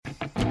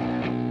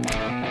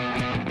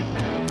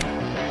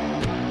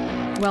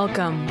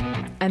Welcome,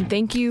 and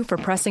thank you for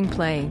pressing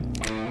play.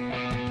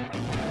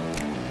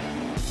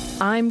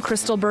 I'm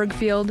Crystal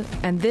Bergfield,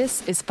 and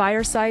this is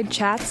Fireside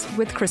Chats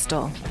with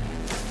Crystal.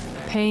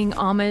 Paying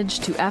homage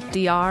to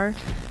FDR,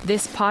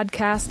 this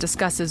podcast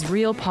discusses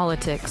real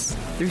politics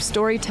through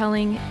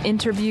storytelling,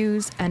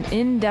 interviews, and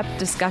in-depth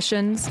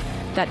discussions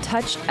that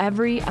touch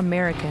every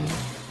American.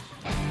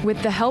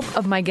 With the help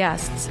of my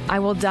guests, I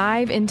will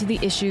dive into the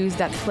issues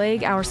that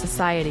plague our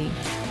society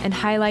and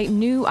highlight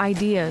new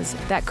ideas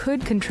that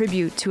could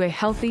contribute to a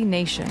healthy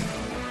nation.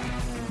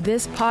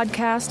 This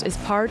podcast is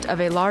part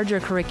of a larger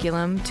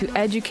curriculum to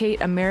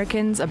educate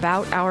Americans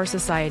about our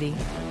society.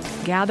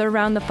 Gather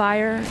around the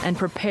fire and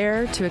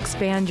prepare to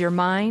expand your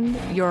mind,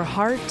 your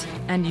heart,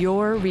 and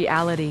your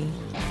reality.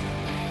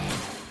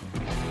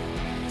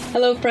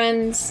 Hello,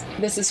 friends.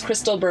 This is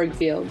Crystal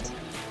Bergfield.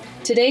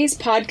 Today's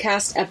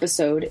podcast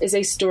episode is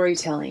a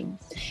storytelling,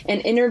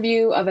 an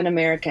interview of an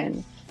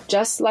American,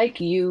 just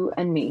like you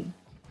and me.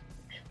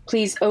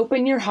 Please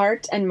open your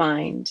heart and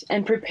mind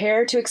and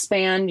prepare to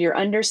expand your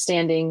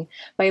understanding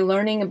by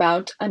learning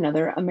about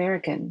another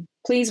American.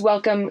 Please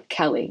welcome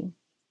Kelly.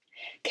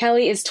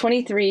 Kelly is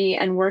 23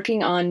 and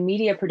working on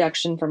media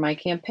production for my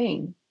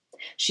campaign.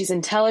 She's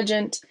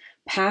intelligent,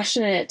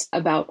 passionate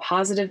about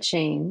positive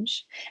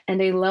change,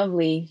 and a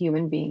lovely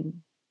human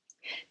being.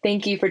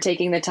 Thank you for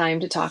taking the time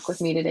to talk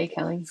with me today,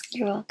 Kelly.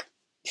 You're welcome.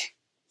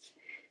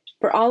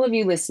 For all of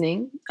you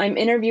listening, I'm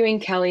interviewing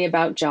Kelly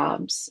about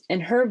jobs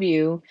and her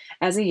view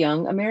as a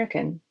young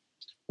American.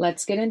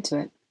 Let's get into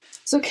it.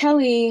 So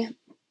Kelly,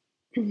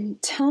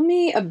 tell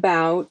me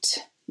about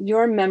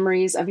your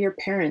memories of your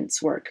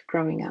parents' work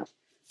growing up.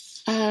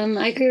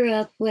 I grew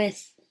up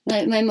with,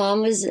 my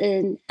mom was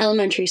an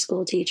elementary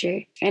school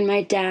teacher, and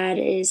my dad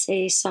is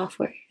a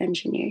software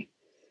engineer.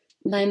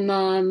 My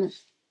mom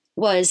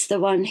was the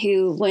one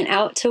who went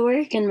out to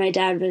work, and my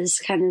dad was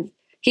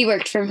he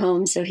worked from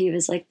home, so he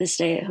was like the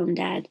stay-at-home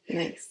dad.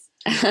 Nice.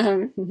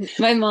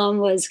 My mom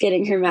was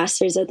getting her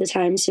master's at the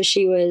time, so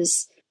she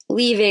was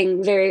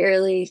leaving very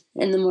early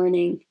in the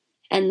morning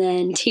and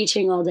then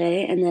teaching all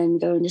day and then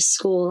going to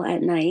school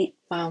at night.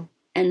 Wow.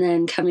 And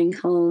then coming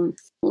home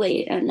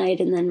late at night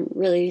and then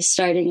really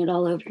starting it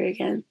all over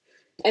again.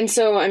 And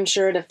so I'm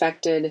sure it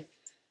affected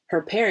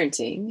her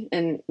parenting,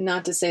 and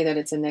not to say that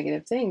it's a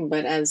negative thing,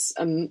 but as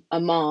a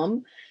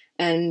mom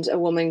and a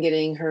woman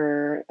getting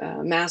her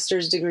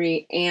master's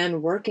degree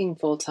and working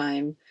full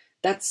time,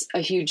 that's a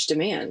huge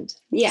demand.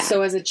 Yeah.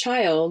 So as a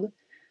child,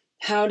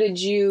 how did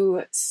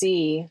you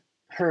see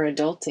her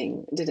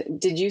adulting?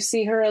 Did you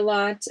see her a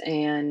lot?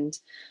 And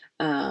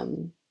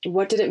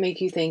what did it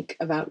make you think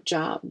about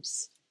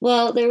jobs?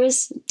 Well, there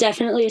was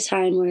definitely a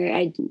time where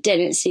I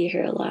didn't see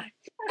her a lot.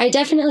 I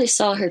definitely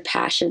saw her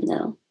passion,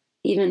 though,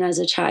 even as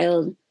a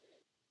child,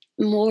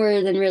 more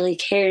than really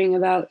caring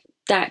about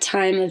that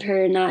time of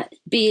her not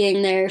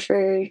being there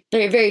for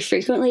very, very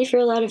frequently for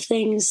a lot of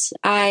things.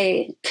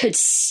 I could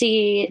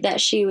see that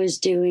she was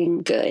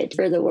doing good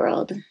for the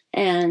world.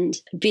 And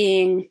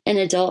being an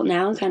adult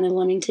now, kind of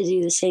wanting to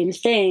do the same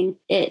thing,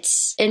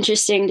 it's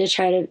interesting to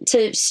try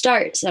to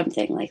start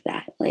something like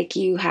that. Like,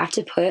 you have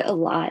to put a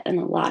lot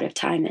of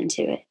time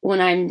into it.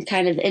 When I'm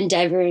kind of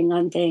endeavoring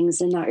on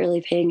things and not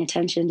really paying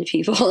attention to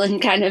people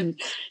and kind of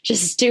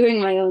just doing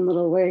my own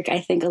little work, I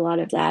think a lot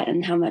of that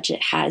and how much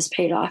it has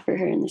paid off for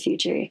her in the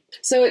future.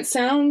 So it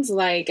sounds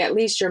like, at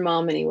least your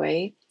mom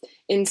anyway,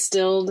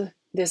 instilled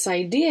this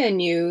idea in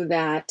you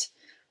that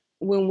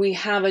when we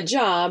have a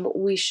job,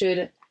 we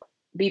should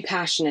be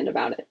passionate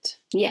about it.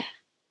 Yeah.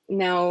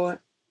 Now,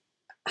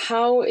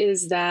 how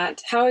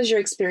has your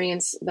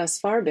experience thus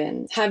far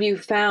been? Have you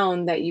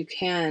found that you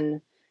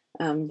can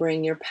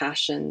bring your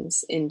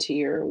passions into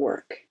your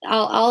work?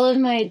 All of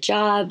my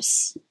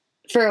jobs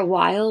for a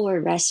while were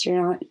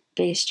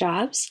restaurant-based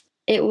jobs.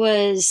 It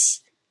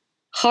was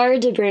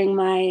hard to bring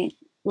my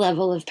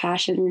level of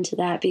passion into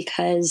that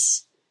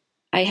because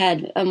I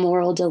had a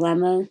moral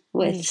dilemma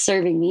with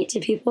serving meat to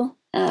people.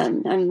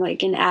 I'm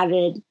like an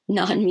avid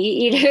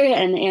non-meat eater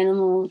and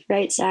animal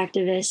rights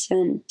activist.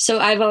 And so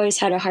I've always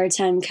had a hard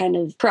time kind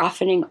of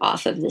profiting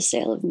off of the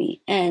sale of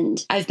meat.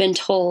 And I've been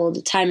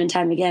told time and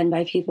time again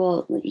by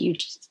people,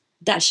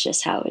 that's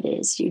just how it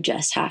is. You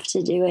just have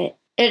to do it.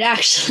 It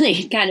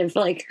actually kind of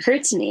like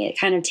hurts me. It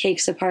kind of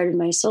takes a part of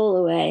my soul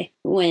away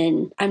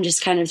when I'm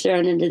just kind of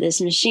thrown into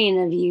this machine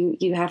of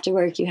you have to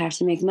work, you have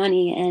to make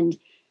money, and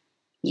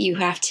you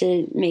have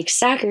to make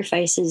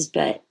sacrifices,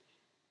 but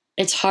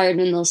it's hard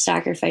when those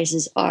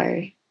sacrifices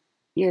are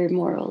your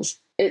morals.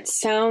 It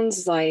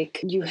sounds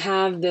like you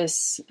have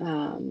this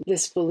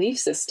belief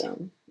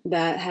system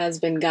that has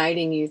been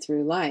guiding you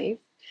through life.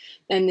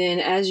 And then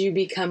as you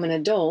become an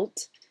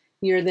adult,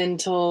 you're then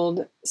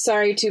told,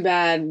 sorry, too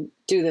bad,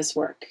 do this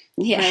work.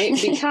 Yeah.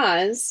 Right?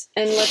 Because,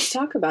 and let's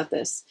talk about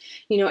this,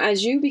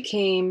 as you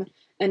became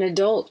an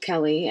adult,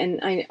 Kelly,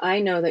 and I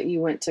know that you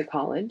went to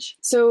college.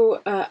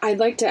 So I'd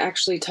like to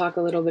actually talk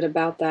a little bit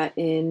about that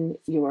in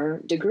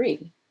your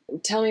degree.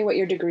 Tell me what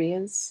your degree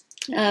is.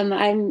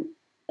 I'm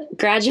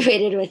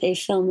graduated with a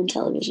film and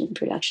television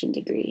production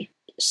degree.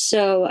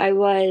 So I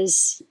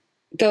was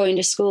going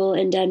to school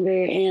in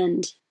Denver,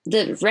 and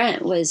the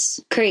rent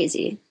was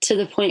crazy to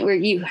the point where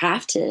you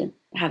have to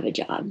have a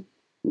job.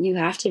 You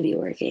have to be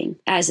working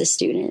as a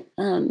student.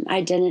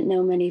 I didn't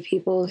know many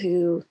people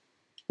who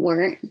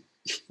weren't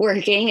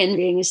working and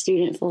being a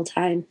student full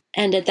time.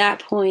 And at that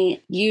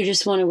point, you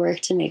just want to work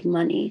to make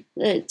money.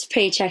 It's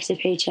paycheck to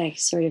paycheck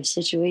sort of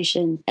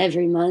situation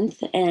every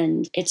month.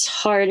 And it's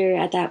harder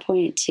at that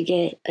point to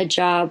get a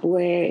job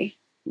where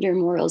your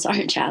morals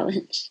aren't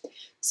challenged.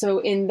 So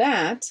in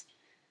that,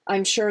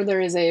 I'm sure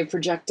there is a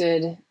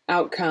projected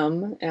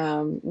outcome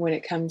when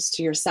it comes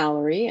to your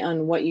salary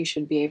on what you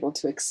should be able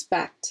to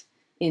expect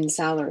in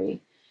salary.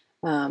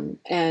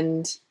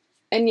 And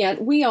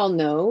yet we all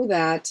know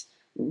that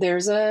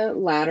there's a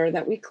ladder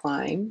that we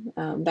climb.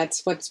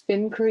 That's what's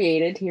been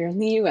created here in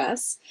the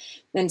U.S.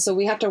 And so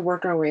we have to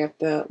work our way up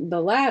the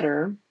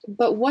ladder.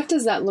 But what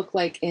does that look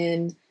like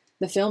in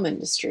the film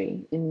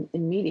industry, in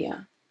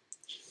media?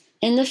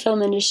 In the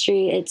film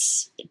industry,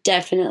 it's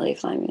definitely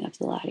climbing up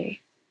the ladder.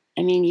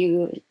 I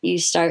mean, you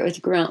start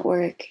with grunt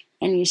work,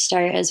 and you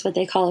start as what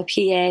they call a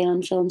PA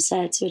on film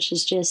sets, which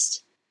is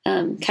just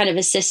kind of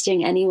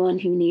assisting anyone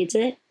who needs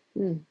it.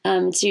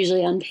 It's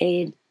usually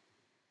unpaid,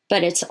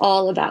 but it's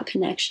all about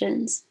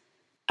connections.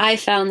 I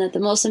found that the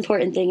most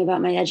important thing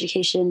about my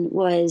education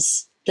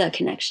was the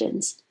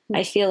connections.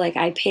 I feel like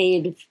I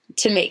paid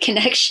to make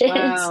connections.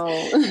 Wow.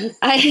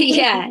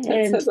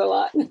 That says a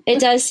lot. It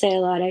does say a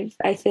lot.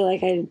 I feel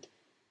like I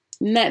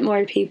met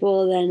more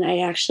people than I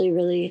actually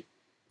really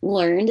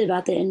learned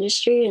about the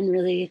industry, and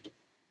really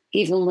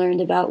even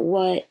learned about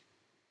what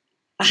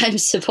I'm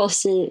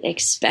supposed to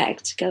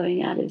expect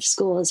going out of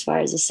school as far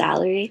as a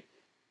salary.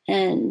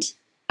 And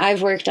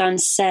I've worked on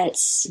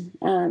sets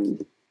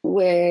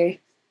where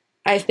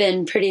I've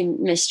been pretty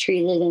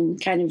mistreated and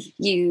kind of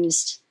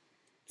used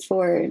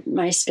for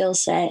my skill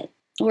set,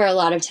 where a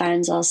lot of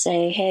times I'll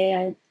say,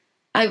 hey,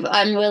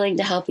 I'm willing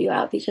to help you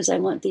out because I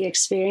want the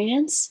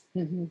experience.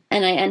 Mm-hmm.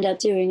 And I end up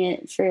doing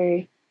it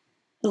for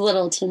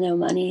little to no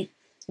money.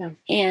 Yeah.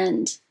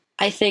 And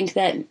I think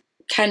that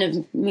kind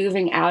of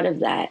moving out of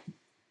that,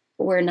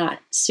 we're not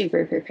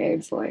super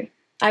prepared for.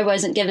 I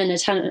wasn't given a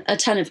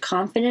ton of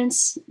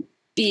confidence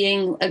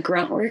being a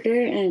grunt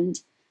worker and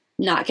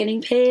not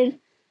getting paid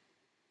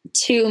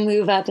to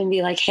move up and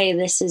be like, hey,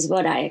 this is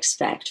what I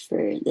expect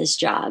for this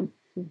job.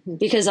 Mm-hmm.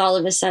 Because all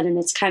of a sudden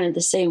it's kind of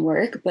the same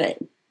work, but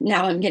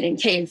now I'm getting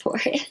paid for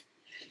it.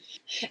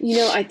 You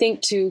know, I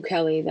think too,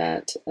 Kelly,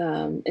 that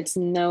it's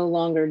no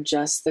longer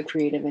just the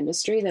creative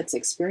industry that's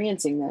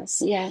experiencing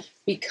this. Yeah.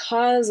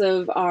 Because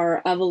of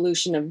our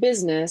evolution of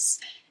business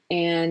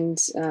and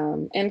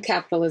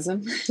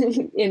capitalism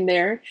in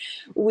there,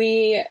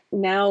 we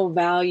now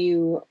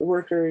value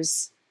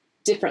workers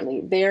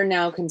differently. They are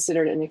now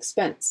considered an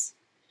expense.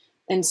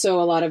 And so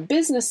a lot of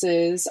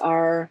businesses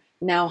are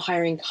now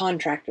hiring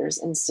contractors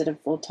instead of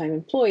full-time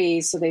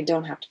employees, so they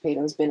don't have to pay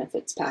those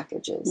benefits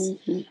packages.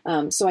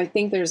 Mm-hmm. So I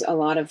think there's a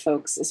lot of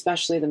folks,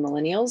 especially the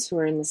millennials, who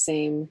are in the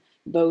same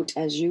boat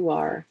as you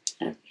are,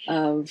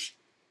 of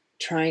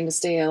trying to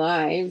stay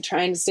alive,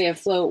 trying to stay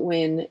afloat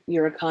when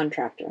you're a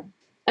contractor.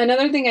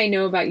 Another thing I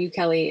know about you,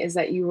 Kelly, is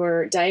that you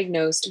were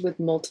diagnosed with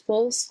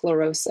multiple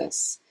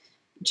sclerosis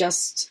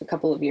just a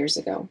couple of years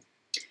ago.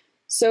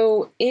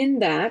 So in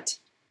that,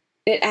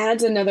 it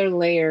adds another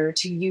layer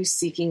to you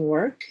seeking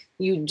work,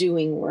 you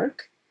doing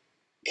work.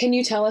 Can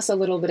you tell us a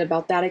little bit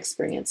about that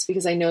experience?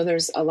 Because I know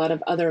there's a lot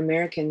of other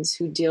Americans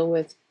who deal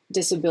with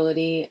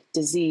disability,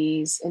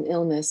 disease, and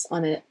illness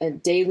on a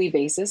daily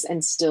basis,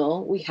 and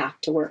still we have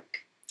to work.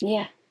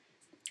 Yeah.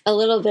 A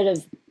little bit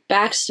of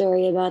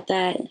backstory about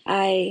that.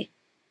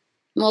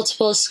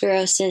 Multiple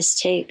sclerosis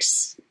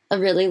takes a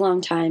really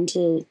long time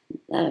to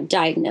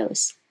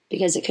diagnose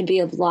because it could be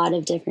a lot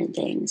of different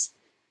things.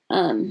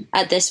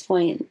 At this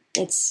point,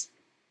 it's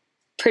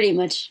pretty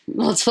much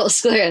multiple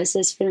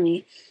sclerosis for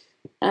me.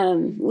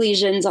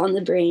 Lesions on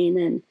the brain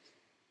and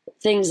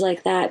things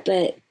like that.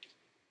 But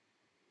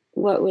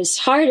what was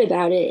hard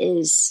about it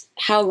is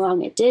how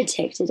long it did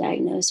take to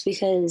diagnose,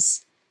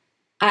 because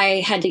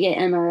I had to get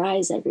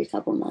MRIs every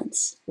couple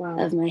months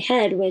of my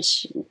head,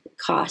 which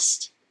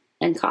cost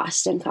and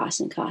cost and cost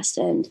and cost.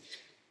 And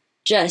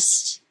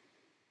just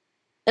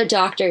a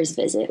doctor's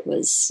visit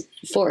was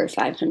 $400 or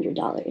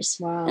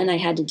 $500. Wow. And I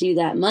had to do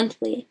that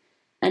monthly.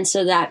 And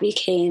so that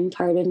became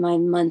part of my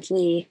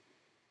monthly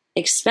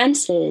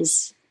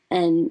expenses,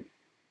 and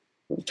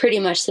pretty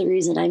much the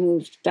reason I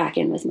moved back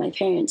in with my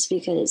parents,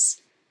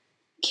 because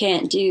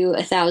can't do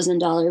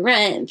 $1,000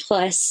 rent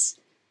plus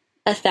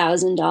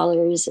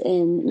 $1,000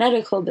 in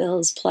medical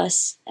bills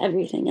plus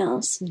everything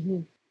else.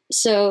 Mm-hmm.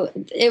 So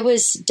it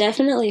was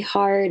definitely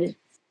hard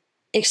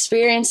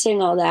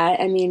experiencing all that.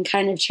 I mean,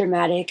 kind of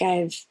traumatic.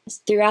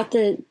 Throughout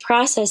the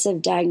process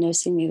of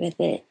diagnosing me with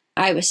it,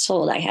 I was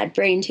told I had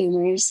brain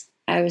tumors.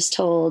 I was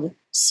told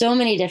so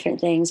many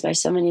different things by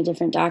so many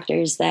different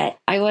doctors that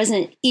I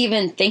wasn't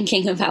even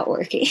thinking about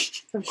working.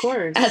 Of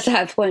course. At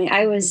that point,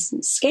 I was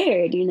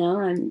scared,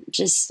 I'm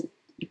just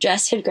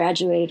had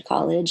graduated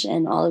college,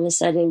 and all of a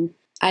sudden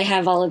I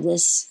have all of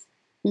this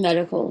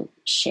medical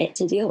shit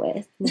to deal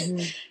with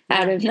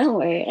out of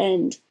nowhere.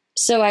 And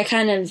so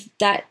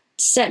that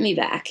set me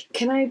back.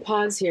 Can I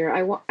pause here?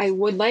 I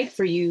would like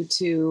for you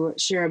to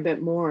share a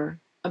bit more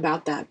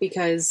about that,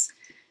 because,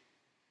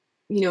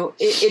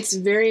 it's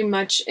very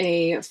much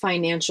a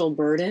financial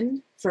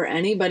burden for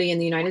anybody in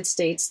the United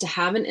States to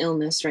have an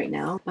illness right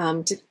now,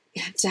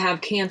 to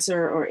have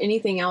cancer or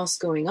anything else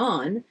going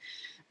on.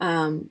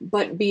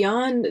 But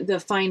beyond the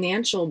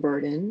financial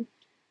burden,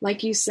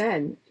 like you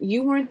said,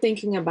 you weren't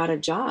thinking about a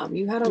job.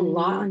 You had a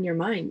lot on your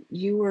mind.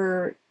 You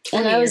were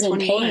 20 and I was or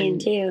in 21. pain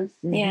too.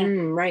 Yeah.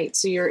 Right.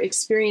 So you're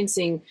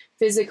experiencing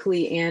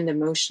physically and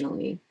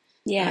emotionally.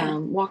 Yeah.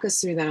 Walk us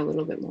through that a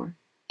little bit more.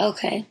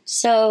 Okay.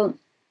 So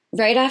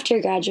right after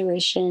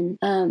graduation,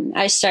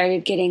 I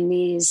started getting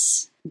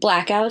these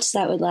blackouts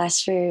that would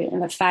last for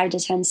about 5 to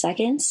 10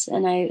 seconds.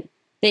 And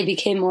they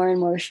became more and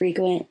more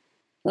frequent.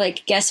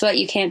 Like, guess what?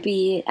 You can't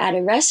be at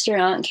a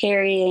restaurant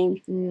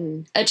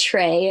carrying a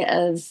tray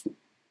of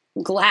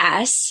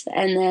glass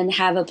and then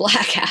have a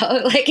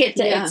blackout. Like, it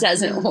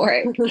doesn't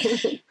work.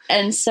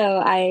 And so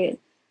I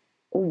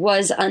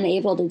was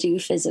unable to do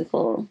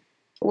physical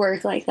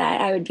work like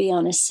that. I would be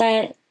on a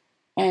set,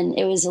 and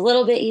it was a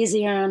little bit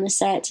easier on the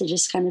set to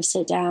just kind of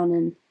sit down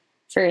and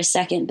for a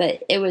second,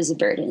 but it was a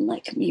burden.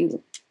 Like,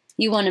 you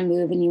want to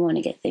move and you want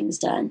to get things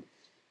done.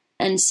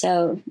 And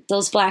so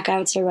those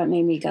blackouts are what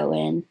made me go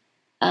in.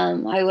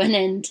 I went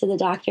into the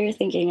doctor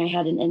thinking I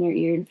had an inner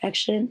ear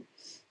infection.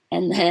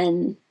 And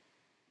then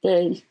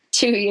the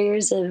 2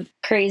 years of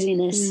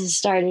craziness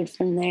started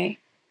from there,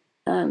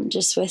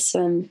 just with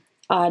some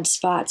odd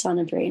spots on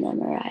a brain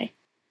MRI.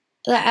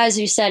 As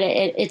you said,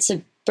 it's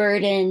a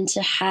burden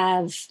to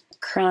have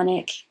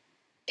chronic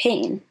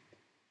pain.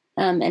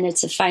 And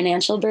it's a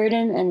financial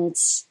burden. And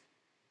it's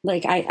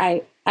like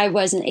I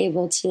wasn't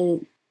able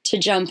to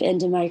jump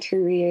into my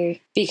career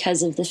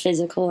because of the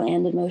physical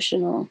and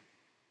emotional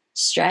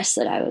stress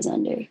that I was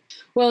under.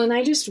 Well, and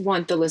I just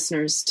want the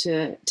listeners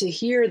to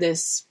hear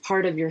this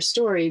part of your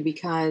story,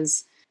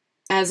 because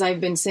as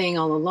I've been saying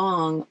all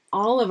along,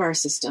 all of our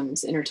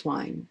systems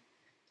intertwine.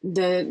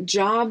 The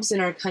jobs in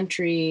our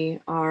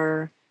country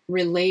are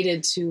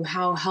related to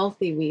how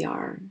healthy we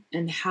are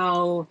and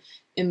how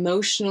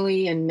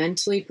emotionally and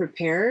mentally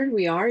prepared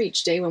we are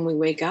each day when we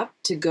wake up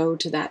to go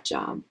to that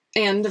job.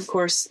 And of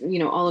course,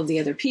 all of the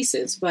other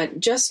pieces, but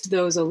just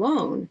those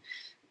alone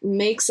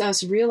makes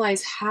us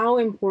realize how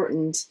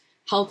important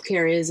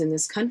healthcare is in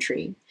this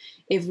country.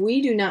 If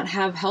we do not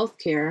have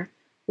healthcare,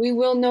 we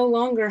will no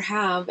longer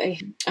have a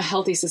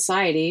healthy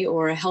society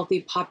or a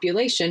healthy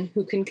population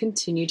who can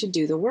continue to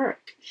do the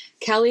work.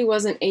 Kelly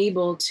wasn't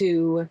able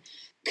to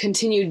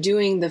continue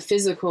doing the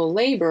physical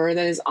labor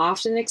that is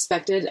often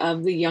expected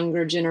of the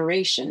younger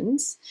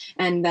generations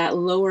and that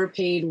lower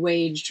paid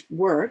wage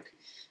work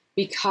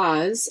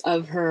because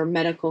of her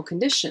medical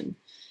condition.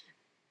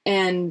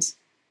 And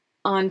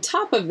on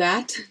top of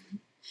that,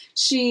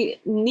 she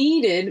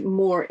needed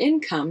more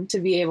income to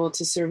be able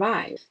to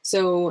survive.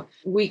 So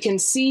we can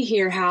see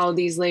here how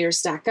these layers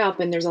stack up,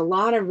 and there's a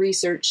lot of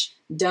research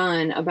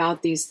done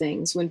about these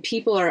things. When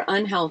people are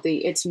unhealthy,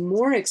 it's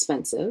more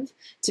expensive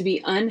to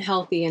be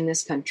unhealthy in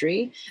this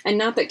country. And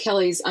not that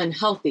Kelly's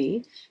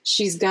unhealthy.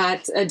 She's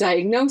got a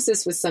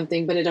diagnosis with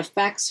something, but it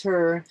affects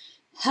her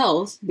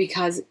health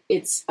because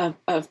it's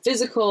a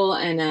physical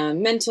and a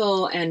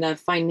mental and a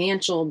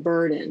financial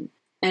burden.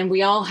 And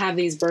we all have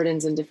these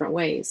burdens in different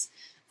ways.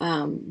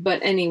 But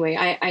anyway,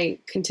 I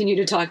continue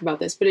to talk about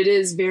this, but it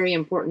is very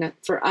important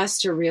for us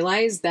to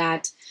realize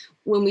that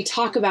when we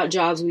talk about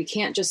jobs, we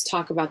can't just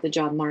talk about the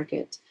job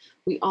market.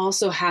 We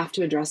also have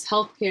to address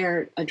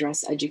healthcare,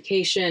 address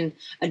education,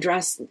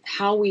 address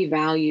how we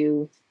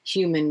value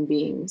human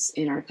beings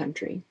in our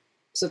country.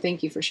 So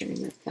thank you for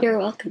sharing that, Kelly. You're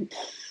welcome.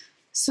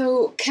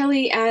 So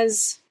Kelly,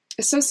 as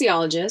a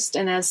sociologist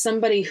and as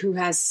somebody who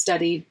has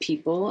studied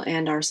people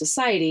and our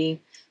society,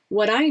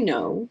 what I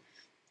know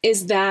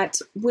is that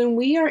when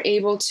we are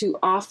able to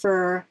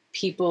offer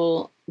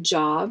people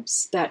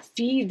jobs that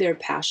feed their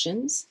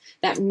passions,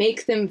 that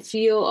make them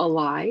feel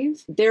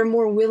alive, they're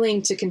more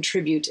willing to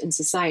contribute in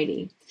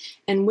society.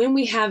 And when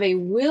we have a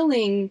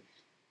willing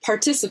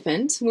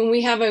participant, when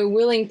we have a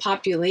willing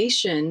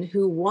population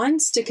who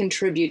wants to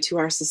contribute to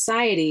our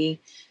society,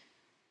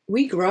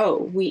 we grow,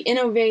 we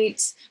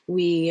innovate,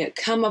 we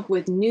come up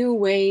with new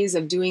ways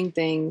of doing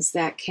things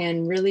that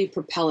can really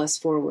propel us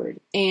forward.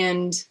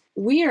 And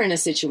we are in a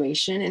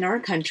situation in our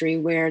country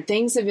where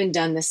things have been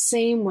done the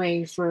same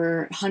way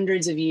for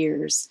hundreds of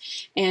years.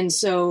 And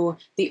so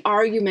the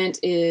argument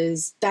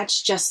is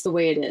that's just the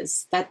way it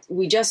is, that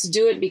we just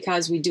do it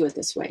because we do it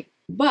this way.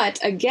 But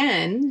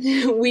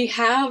again, we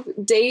have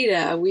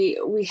data,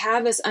 we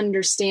have this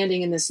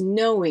understanding and this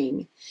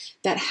knowing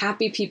that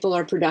happy people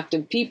are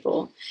productive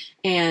people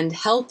and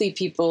healthy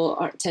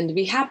people tend to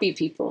be happy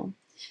people.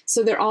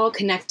 So they're all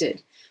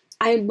connected.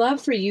 I'd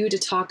love for you to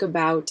talk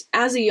about,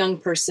 as a young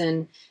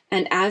person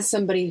and as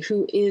somebody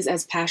who is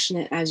as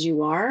passionate as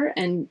you are,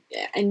 and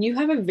you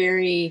have a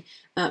very,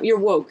 you're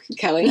woke,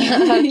 Kelly.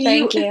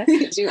 Thank you.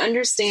 You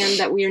understand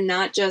that we are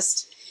not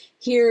just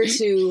here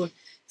to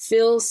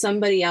fill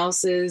somebody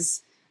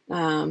else's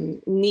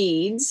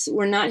needs.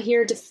 We're not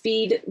here to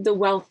feed the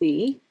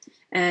wealthy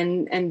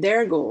and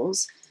their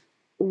goals.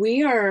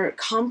 We are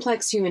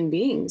complex human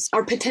beings.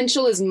 Our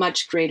potential is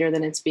much greater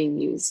than it's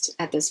being used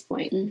at this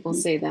point. Mm-hmm. We'll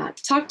say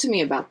that. Talk to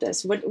me about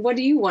this. What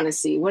do you want to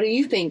see? What do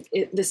you think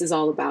this is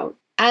all about?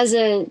 As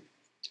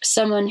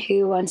someone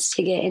who wants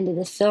to get into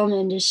the film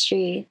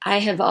industry, I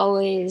have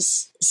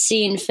always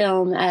seen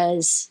film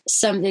as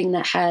something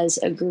that has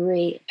a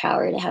great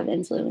power to have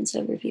influence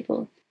over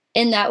people.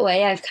 In that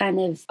way, I've kind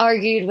of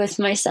argued with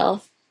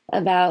myself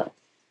about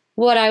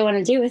what I want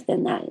to do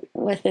within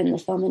the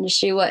film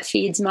industry, what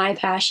feeds my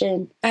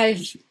passion.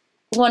 I've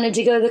wanted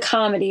to go the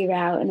comedy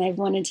route, and I've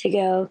wanted to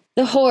go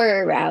the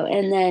horror route.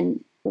 And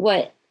then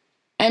what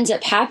ends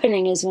up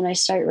happening is when I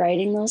start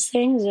writing those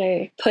things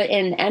or put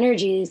in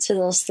energy to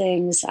those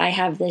things, I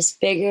have this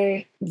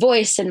bigger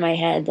voice in my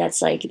head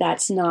that's like,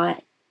 that's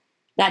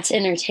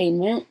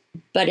entertainment,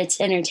 but it's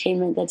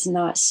entertainment that's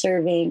not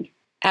serving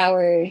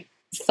our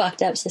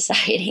fucked up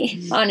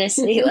society.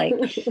 Honestly, like,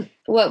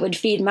 what would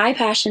feed my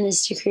passion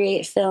is to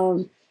create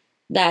film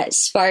that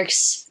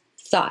sparks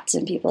thoughts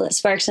in people, that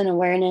sparks an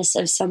awareness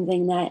of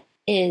something that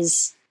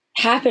is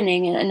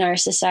happening in our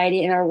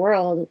society, in our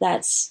world,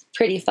 that's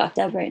pretty fucked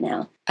up right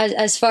now.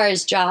 As far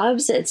as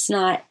jobs, it's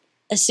not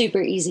a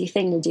super easy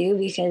thing to do,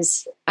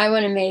 because I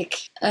want to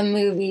make a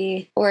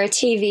movie or a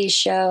TV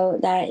show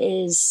that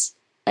is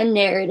a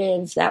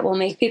narrative that will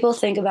make people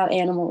think about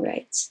animal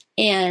rights.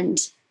 And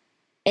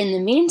in the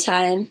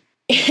meantime,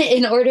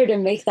 in order to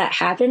make that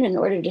happen, in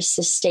order to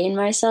sustain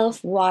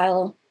myself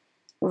while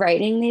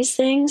writing these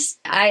things,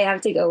 I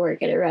have to go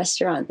work at a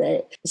restaurant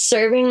that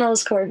serving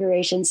those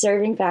corporations,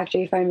 serving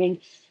factory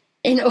farming,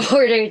 in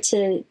order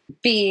to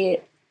be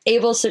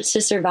able to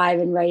survive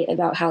and write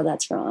about how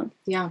that's wrong.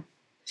 Yeah.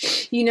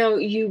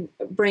 You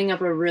bring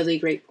up a really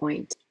great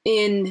point.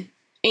 In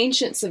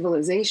ancient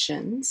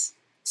civilizations,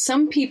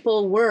 some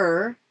people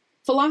were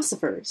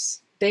philosophers.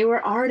 They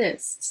were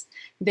artists.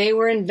 They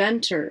were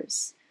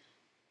inventors.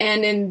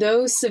 And in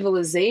those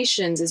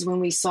civilizations is when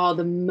we saw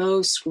the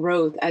most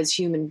growth as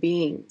human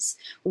beings.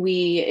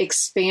 We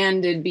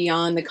expanded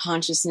beyond the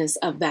consciousness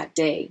of that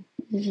day.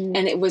 Mm-hmm.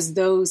 And it was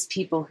those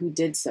people who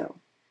did so.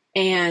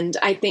 And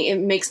I think it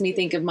makes me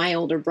think of my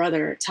older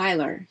brother,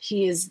 Tyler.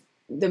 He is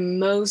the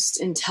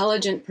most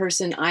intelligent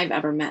person I've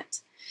ever met.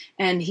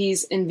 And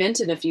he's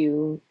invented a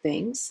few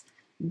things,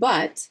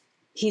 but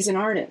he's an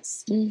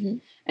artist. Mm-hmm.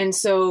 And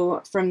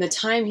so from the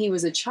time he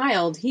was a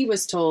child, he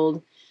was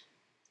told,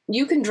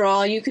 you can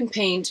draw, you can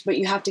paint, but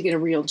you have to get a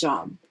real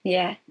job.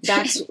 Yeah.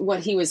 That's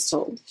what he was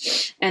told.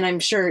 And I'm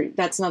sure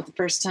that's not the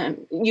first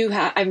time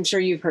I'm sure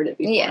you've heard it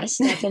before. Yes,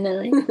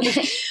 definitely.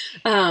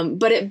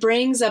 But it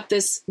brings up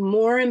this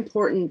more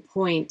important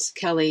point,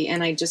 Kelly,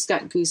 and I just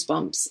got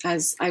goosebumps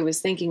as I was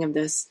thinking of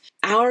this.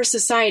 Our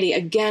society,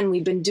 again,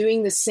 we've been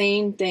doing the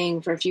same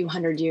thing for a few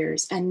hundred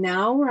years. And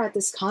now we're at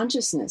this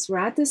consciousness. We're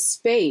at this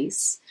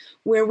space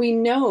where we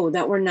know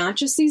that we're not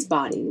just these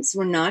bodies,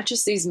 we're not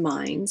just these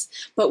minds,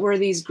 but we're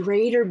these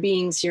greater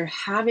beings here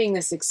having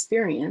this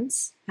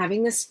experience,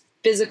 having this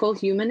physical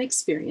human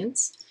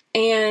experience.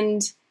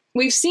 And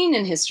we've seen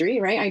in history,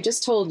 right? I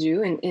just told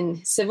you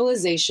in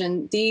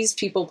civilization, these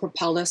people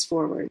propelled us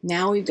forward.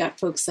 Now we've got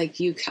folks like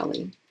you,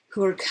 Kelly,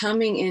 who are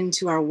coming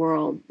into our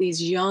world,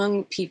 these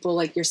young people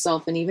like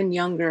yourself and even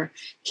younger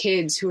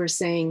kids who are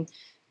saying,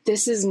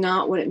 this is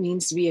not what it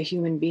means to be a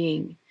human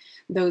being.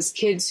 Those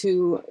kids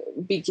who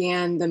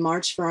began the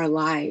March for Our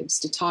Lives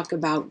to talk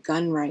about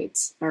gun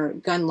rights or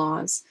gun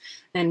laws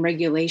and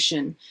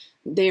regulation,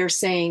 they are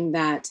saying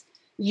that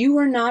you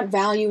are not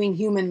valuing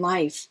human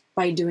life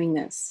by doing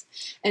this.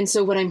 And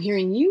so what I'm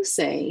hearing you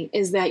say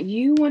is that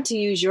you want to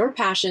use your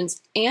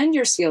passions and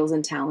your skills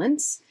and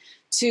talents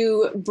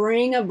to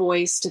bring a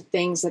voice to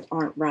things that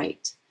aren't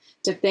right,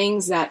 to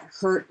things that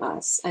hurt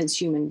us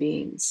as human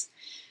beings.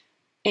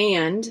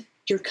 And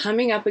you're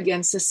coming up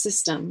against a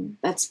system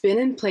that's been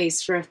in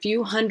place for a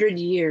few hundred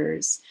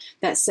years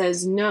that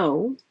says,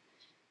 no,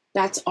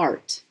 that's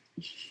art.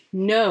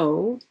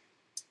 No,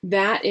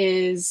 that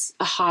is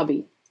a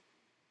hobby.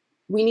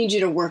 We need you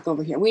to work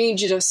over here. We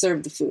need you to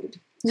serve the food.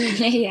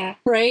 Yeah.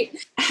 Right?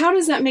 How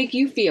does that make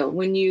you feel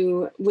when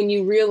you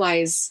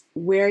realize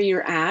where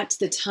you're at,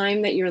 the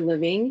time that you're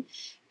living,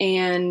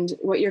 and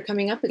what you're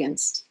coming up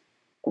against?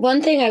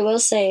 One thing I will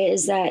say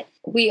is that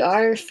we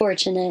are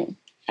fortunate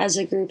as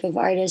a group of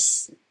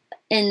artists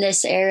in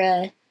this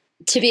era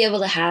to be able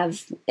to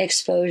have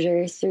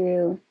exposure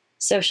through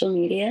social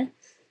media.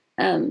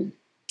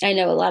 I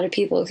know a lot of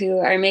people who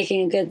are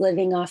making a good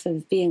living off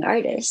of being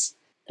artists,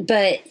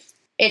 but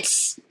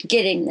it's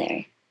getting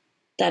there.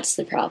 That's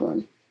the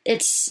problem.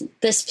 It's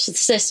this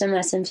system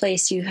that's in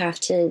place. You have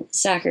to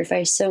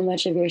sacrifice so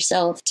much of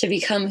yourself to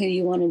become who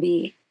you want to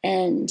be.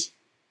 And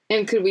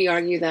could we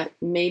argue that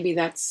maybe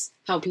that's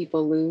how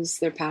people lose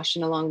their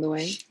passion along the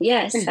way?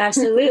 Yes,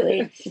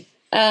 absolutely.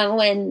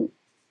 When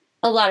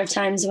a lot of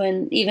times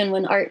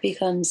when art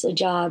becomes a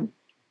job,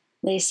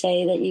 they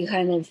say that you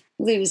kind of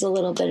lose a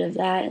little bit of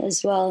that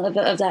as well,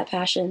 of that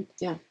passion.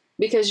 Yeah,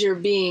 because you're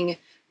being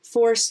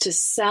forced to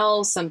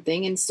sell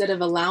something instead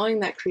of allowing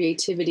that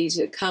creativity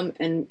to come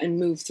and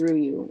move through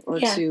you or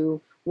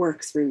to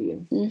work through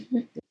you. Mm-hmm.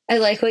 I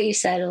like what you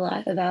said a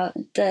lot about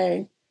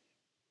the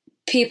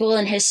people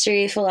in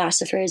history,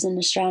 philosophers and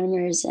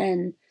astronomers,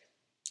 and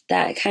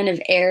that kind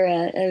of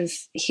era of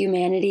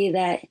humanity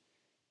that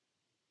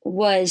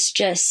was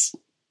just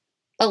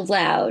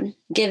allowed,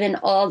 given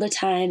all the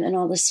time and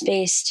all the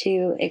space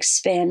to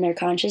expand their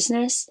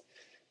consciousness.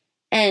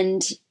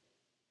 And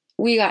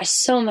we got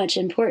so much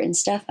important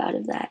stuff out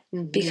of that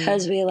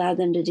because we allowed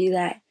them to do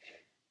that.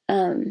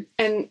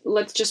 And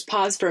let's just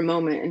pause for a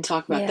moment and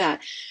talk about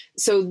that.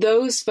 So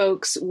those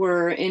folks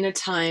were in a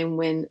time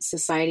when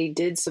society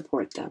did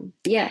support them.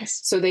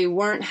 Yes. So they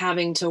weren't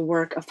having to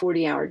work a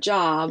 40-hour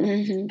job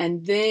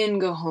and then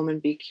go home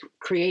and be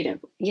creative.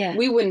 Yeah.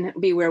 We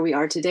wouldn't be where we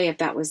are today if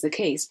that was the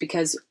case,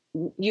 because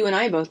you and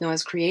I both know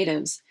as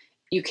creatives,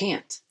 you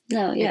can't.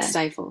 No, yeah. It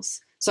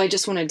stifles. So I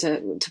just wanted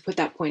to put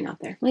that point out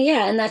there. Well,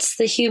 yeah, and that's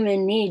the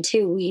human need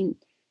too.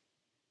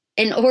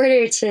 In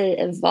order to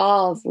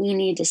evolve, we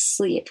need to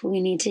sleep.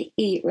 We need to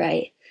eat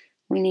right.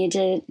 We need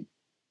to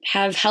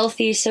have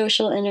healthy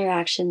social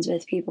interactions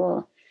with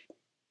people.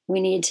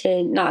 We need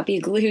to not be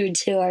glued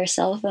to our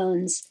cell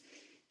phones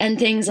and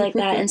things like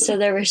that. And so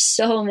there were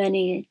so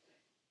many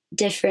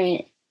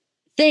different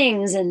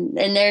things in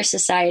their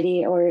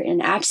society, or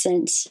in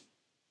absence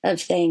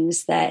of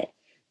things, that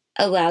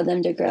allow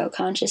them to grow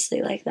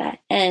consciously like that.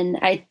 And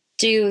I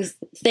do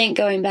think,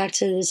 going back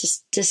to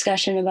this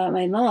discussion about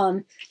my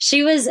mom,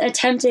 she was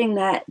attempting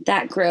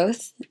that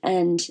growth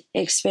and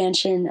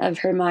expansion of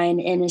her mind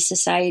in a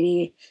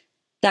society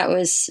that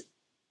was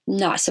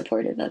not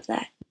supportive of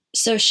that.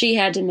 So she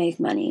had to make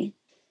money.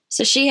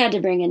 So she had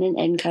to bring in an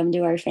income to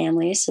our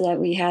family so that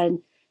we had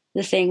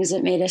the things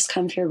that made us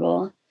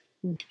comfortable.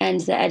 And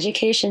the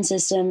education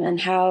system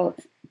and how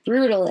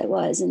brutal it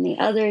was, and the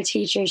other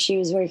teachers she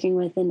was working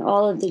with, and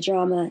all of the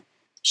drama.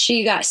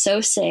 She got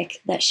so sick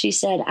that she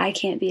said, I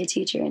can't be a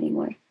teacher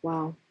anymore.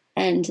 Wow.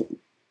 And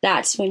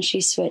that's when she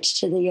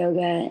switched to the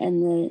yoga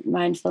and the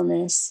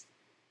mindfulness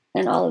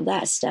and all of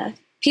that stuff.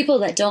 People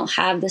that don't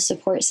have the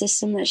support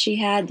system that she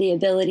had, the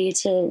ability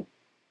to,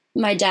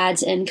 my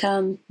dad's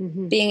income,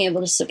 being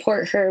able to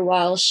support her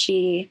while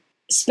she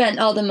spent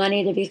all the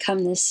money to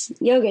become this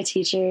yoga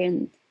teacher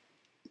and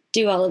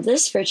do all of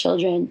this for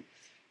children.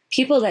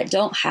 People that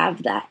don't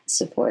have that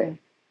support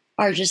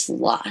are just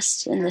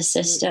lost in the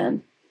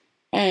system.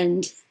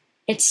 And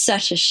it's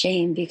such a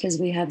shame, because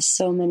we have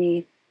so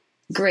many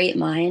great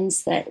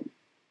minds that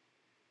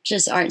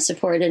just aren't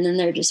supported, and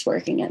they're just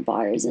working at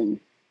bars. And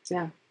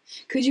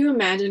could you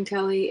imagine,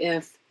 Kelly,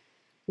 if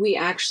we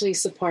actually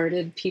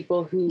supported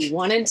people who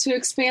wanted to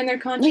expand their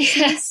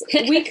consciousness?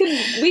 We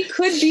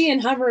could be in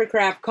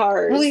hovercraft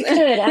cars. We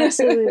could,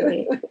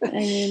 absolutely. I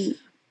mean,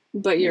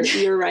 but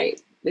you're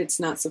right. It's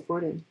not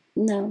supported.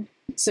 No.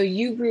 So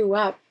you grew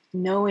up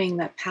knowing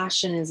that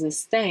passion is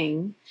this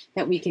thing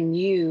that we can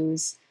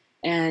use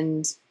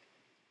and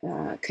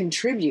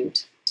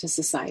contribute to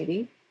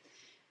society.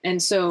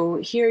 And so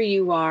here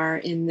you are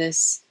in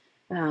this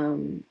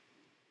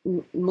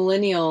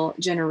millennial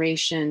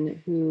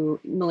generation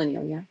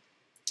millennial,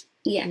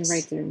 Yes.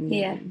 Right there.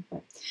 Yeah.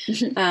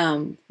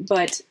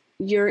 But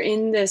you're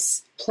in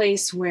this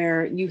place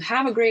where you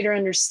have a greater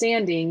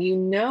understanding. You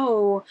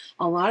know,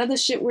 a lot of the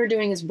shit we're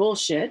doing is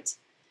bullshit.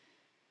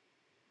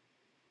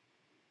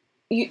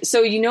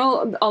 So you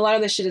know a lot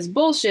of this shit is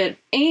bullshit,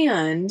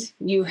 and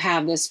you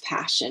have this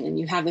passion and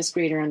you have this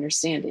greater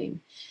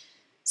understanding.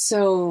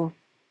 So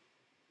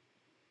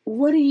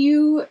what do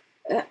you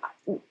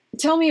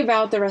tell me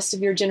about the rest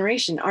of your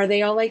generation? Are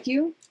they all like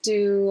you?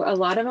 Do a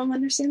lot of them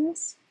understand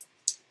this?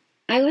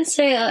 I would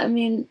say,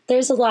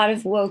 there's a lot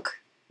of woke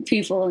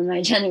people in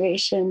my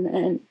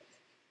generation,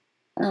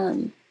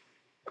 and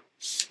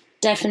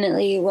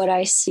definitely what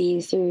I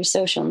see through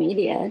social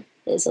media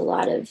is a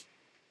lot of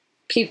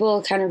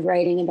people kind of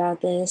writing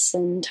about this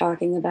and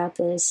talking about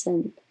this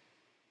and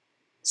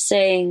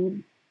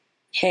saying,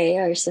 hey,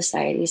 our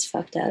society's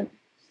fucked up.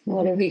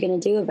 What are we going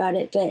to do about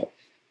it? But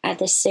at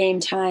the same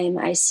time,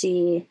 I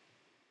see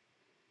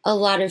a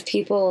lot of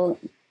people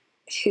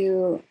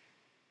who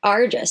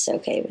are just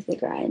okay with the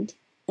grind,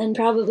 and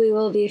probably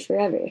will be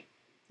forever.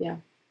 Yeah.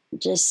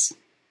 Just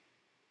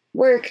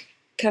work,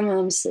 come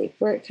home, sleep,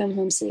 work, come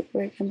home, sleep,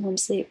 work, come home,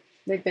 sleep.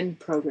 They've been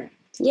programmed.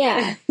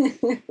 Yeah.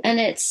 And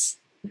it's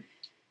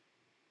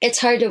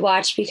hard to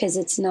watch because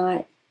it's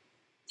not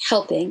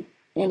helping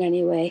in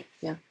any way.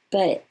 Yeah.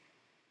 But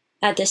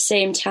at the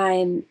same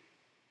time,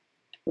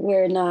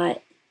 we're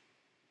not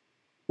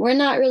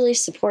really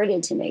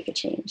supported to make a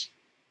change.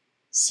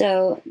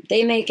 So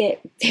they make it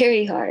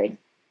very hard.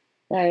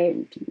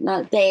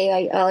 Not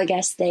they, I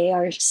guess they,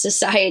 our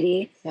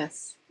society.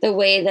 Yes. The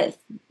way that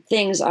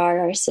things are,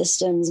 our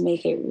systems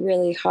make it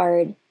really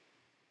hard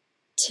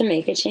to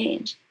make a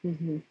change.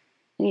 Mm-hmm.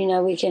 You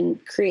know, we can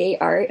create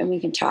art and we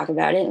can talk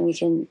about it and we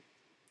can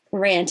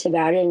rant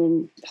about it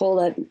and hold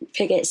up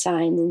picket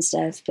signs and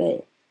stuff,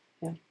 but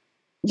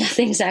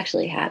nothing's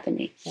actually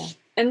happening. Yeah.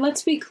 And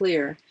let's be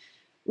clear.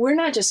 we're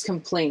not just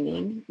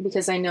complaining,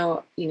 because I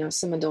know,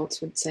 some adults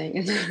would say,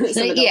 these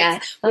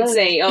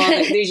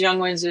young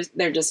ones,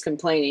 they're just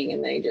complaining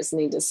and they just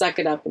need to suck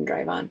it up and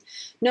drive on.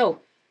 No,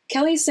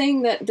 Kelly's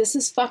saying that this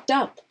is fucked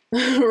up,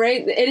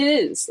 right? It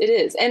is.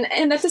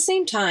 And at the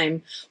same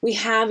time, we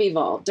have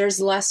evolved. There's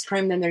less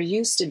crime than there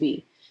used to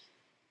be,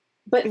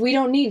 but we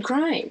don't need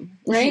crime,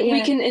 right? Yeah.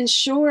 We can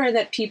ensure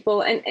that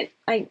people, and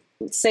I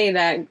say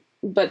that,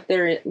 but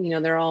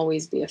there'll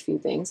always be a few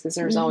things, because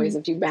there's always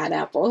a few bad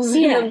apples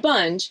in a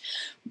bunch.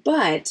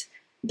 But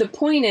the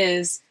point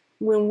is,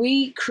 when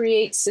we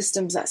create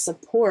systems that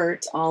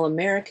support all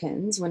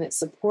Americans, when it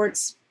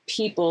supports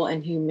people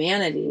and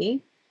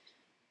humanity,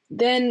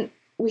 then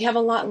we have a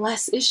lot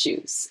less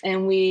issues,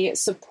 and we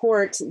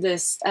support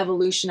this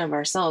evolution of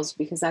ourselves,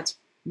 because that's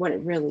what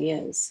it really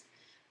is.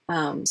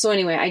 So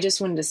anyway, I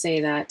just wanted to say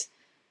that,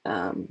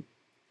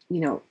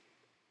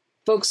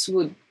 folks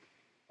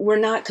we're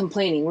not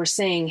complaining. We're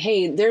saying,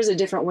 hey, there's a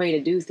different way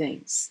to do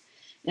things.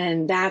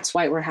 And that's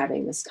why we're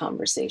having this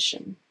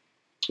conversation.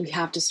 We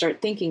have to start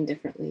thinking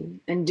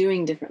differently and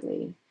doing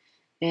differently.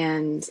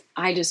 And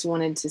I just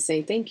wanted to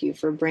say thank you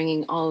for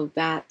bringing all of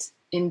that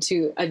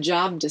into a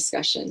job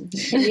discussion.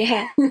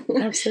 Yeah,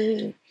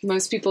 absolutely.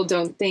 Most people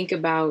don't think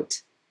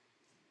about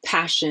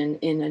passion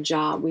in a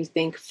job. We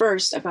think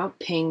first about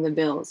paying the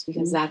bills,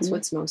 because that's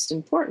what's most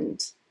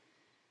important.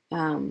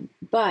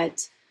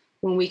 But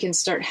when we can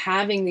start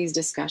having these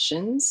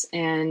discussions,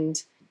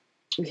 and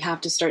we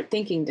have to start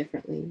thinking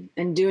differently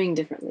and doing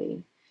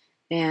differently.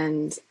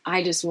 And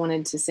I just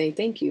wanted to say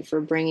thank you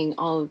for bringing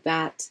all of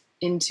that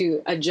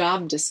into a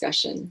job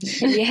discussion.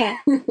 Yeah,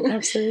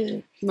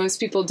 absolutely. Most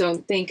people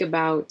don't think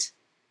about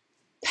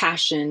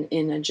passion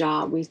in a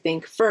job. We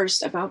think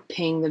first about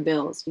paying the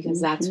bills, because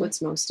that's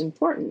what's most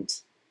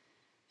important.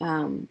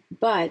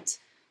 But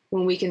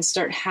when we can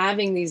start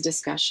having these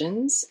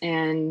discussions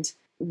and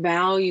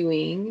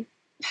valuing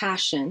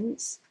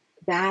passions,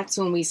 that's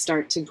when we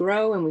start to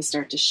grow and we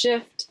start to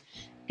shift,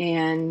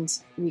 and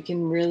we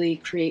can really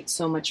create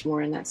so much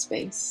more in that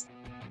space.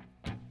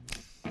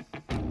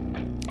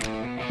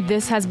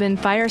 This has been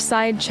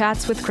Fireside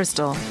Chats with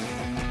Crystal.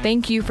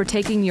 Thank you for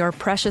taking your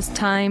precious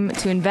time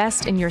to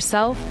invest in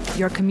yourself,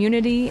 your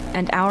community,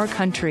 and our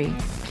country.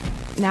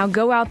 Now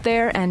go out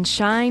there and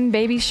shine,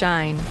 baby,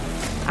 shine.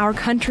 Our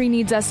country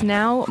needs us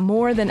now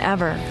more than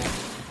ever.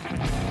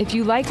 If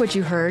you like what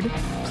you heard,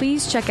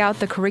 please check out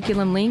the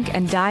curriculum link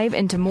and dive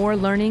into more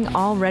learning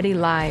already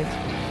live.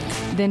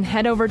 Then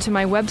head over to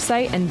my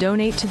website and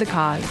donate to the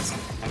cause.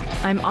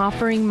 I'm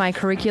offering my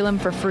curriculum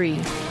for free,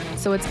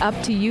 so it's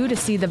up to you to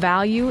see the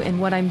value in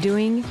what I'm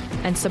doing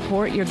and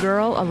support your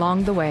girl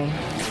along the way.